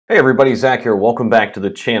Hey everybody, Zach here. Welcome back to the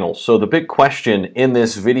channel. So the big question in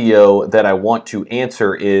this video that I want to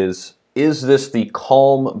answer is this the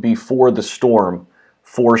calm before the storm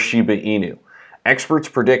for Shiba Inu? Experts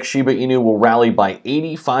predict Shiba Inu will rally by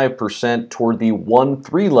 85% toward the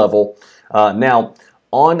 1.3 level. Now,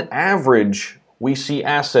 on average, we see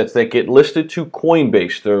assets that get listed to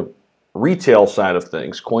Coinbase, the retail side of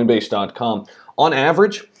things, Coinbase.com. On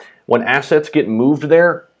average, when assets get moved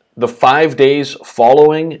there, the 5 days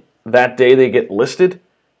following that day they get listed,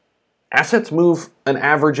 assets move an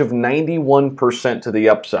average of 91% to the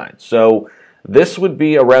upside. So this would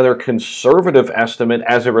be a rather conservative estimate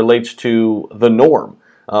as it relates to the norm.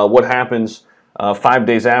 What happens 5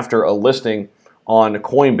 days after a listing on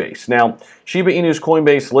Coinbase. Now, Shiba Inu's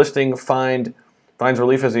Coinbase listing finds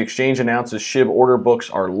relief as the exchange announces SHIB order books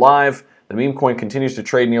are live. The meme coin continues to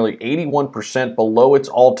trade nearly 81% below its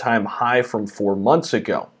all-time high from 4 months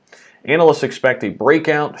ago. Analysts expect a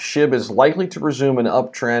breakout. SHIB is likely to resume an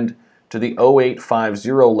uptrend to the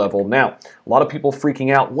 0850 level. Now, a lot of people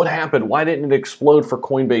freaking out. What happened? Why didn't it explode for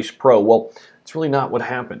Coinbase Pro? Well, it's really not what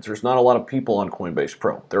happens. There's not a lot of people on Coinbase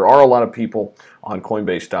Pro. There are a lot of people on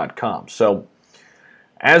Coinbase.com. So,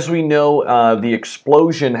 as we know, the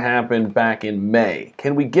explosion happened back in May.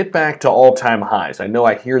 Can we get back to all-time highs? I know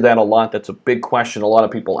I hear that a lot. That's a big question a lot of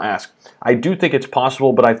people ask. I do think it's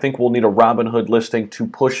possible, but I think we'll need a Robinhood listing to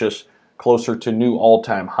push us closer to new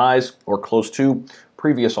all-time highs or close to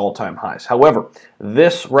previous all-time highs. However,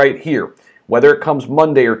 this right here, whether it comes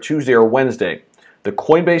Monday or Tuesday or Wednesday, the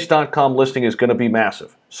Coinbase.com listing is going to be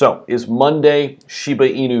massive. So, is Monday Shiba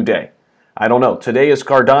Inu Day? I don't know. Today is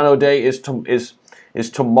Cardano Day. Is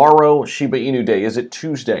tomorrow Shiba Inu Day? Is it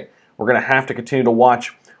Tuesday? We're going to have to continue to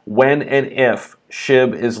watch when and if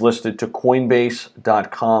SHIB is listed to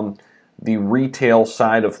Coinbase.com, the retail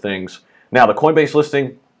side of things. Now, the Coinbase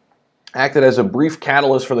listing acted as a brief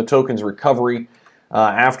catalyst for the token's recovery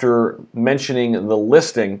after mentioning the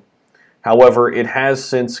listing. However, it has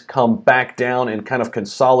since come back down and kind of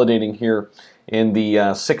consolidating here in the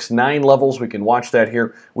 6.9 levels. We can watch that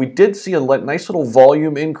here. We did see a nice little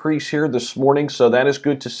volume increase here this morning, so that is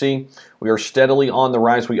good to see. We are steadily on the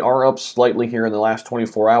rise. We are up slightly here in the last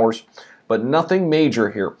 24 hours, but nothing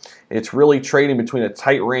major here. It's really trading between a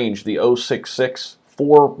tight range, the 0.664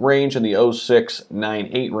 range and the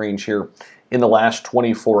 0.698 range here in the last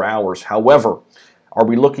 24 hours. However, are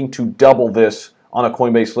we looking to double this on a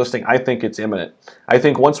Coinbase listing? I think it's imminent. I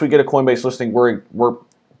think once we get a Coinbase listing, we're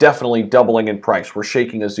definitely doubling in price. We're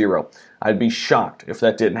shaking a zero. I'd be shocked if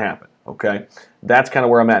that didn't happen. Okay, that's kind of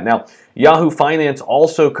where I'm at. Now, Yahoo Finance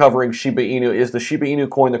also covering Shiba Inu. Is the Shiba Inu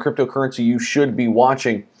coin the cryptocurrency you should be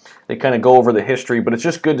watching? They kind of go over the history, but it's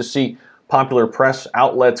just good to see popular press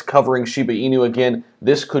outlets covering Shiba Inu again.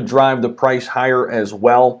 This could drive the price higher as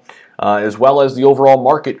well as the overall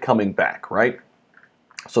market coming back, right?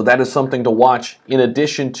 So that is something to watch. In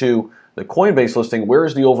addition to the Coinbase listing, where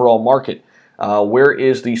is the overall market? Where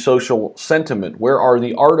is the social sentiment? Where are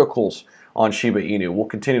the articles on Shiba Inu? We'll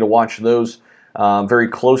continue to watch those very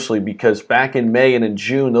closely because back in May and in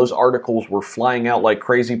June, those articles were flying out like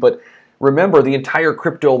crazy. But remember, the entire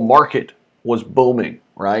crypto market was booming,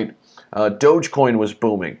 right? Dogecoin was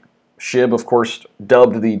booming. SHIB, of course,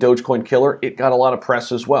 dubbed the Dogecoin killer. It got a lot of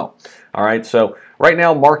press as well. All right, so right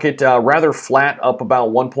now, market rather flat, up about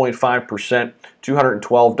 1.5%,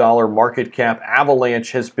 $212 market cap.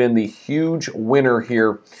 Avalanche has been the huge winner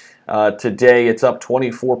here today. It's up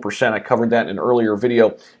 24%. I covered that in an earlier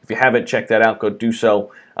video. If you haven't checked that out, go do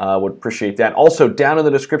so. Would appreciate that. Also, down in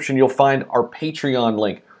the description, you'll find our Patreon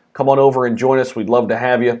link. Come on over and join us. We'd love to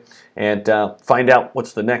have you and find out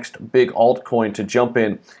what's the next big altcoin to jump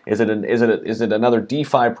in. Is it another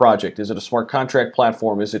DeFi project? Is it a smart contract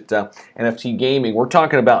platform? Is it NFT gaming? We're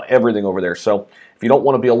talking about everything over there. So if you don't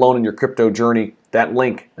want to be alone in your crypto journey, that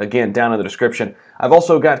link, again, down in the description. I've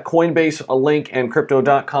also got Coinbase, a link, and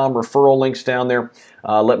Crypto.com referral links down there.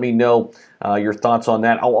 Let me know your thoughts on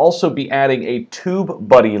that. I'll also be adding a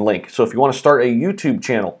TubeBuddy link. So if you want to start a YouTube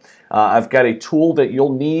channel, I've got a tool that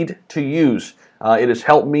you'll need to use. It has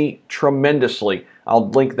helped me tremendously. I'll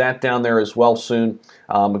link that down there as well soon.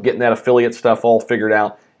 I'm getting that affiliate stuff all figured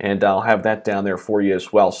out, and I'll have that down there for you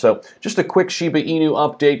as well. So just a quick Shiba Inu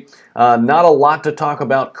update. Not a lot to talk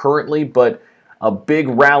about currently, but a big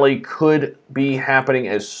rally could be happening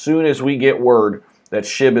as soon as we get word that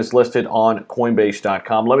SHIB is listed on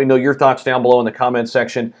Coinbase.com. Let me know your thoughts down below in the comment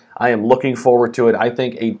section. I am looking forward to it. I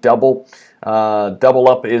think a double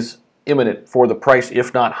up is imminent for the price,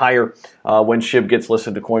 if not higher, when SHIB gets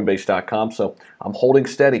listed to Coinbase.com. So I'm holding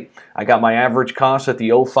steady. I got my average cost at the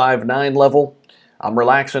 0.59 level. I'm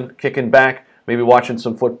relaxing, kicking back, maybe watching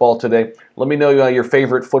some football today. Let me know your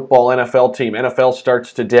favorite football NFL team. NFL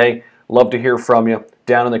starts today. Love to hear from you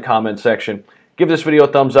down in the comment section. Give this video a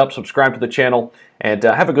thumbs up, subscribe to the channel, and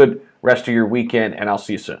have a good rest of your weekend, and I'll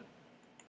see you soon.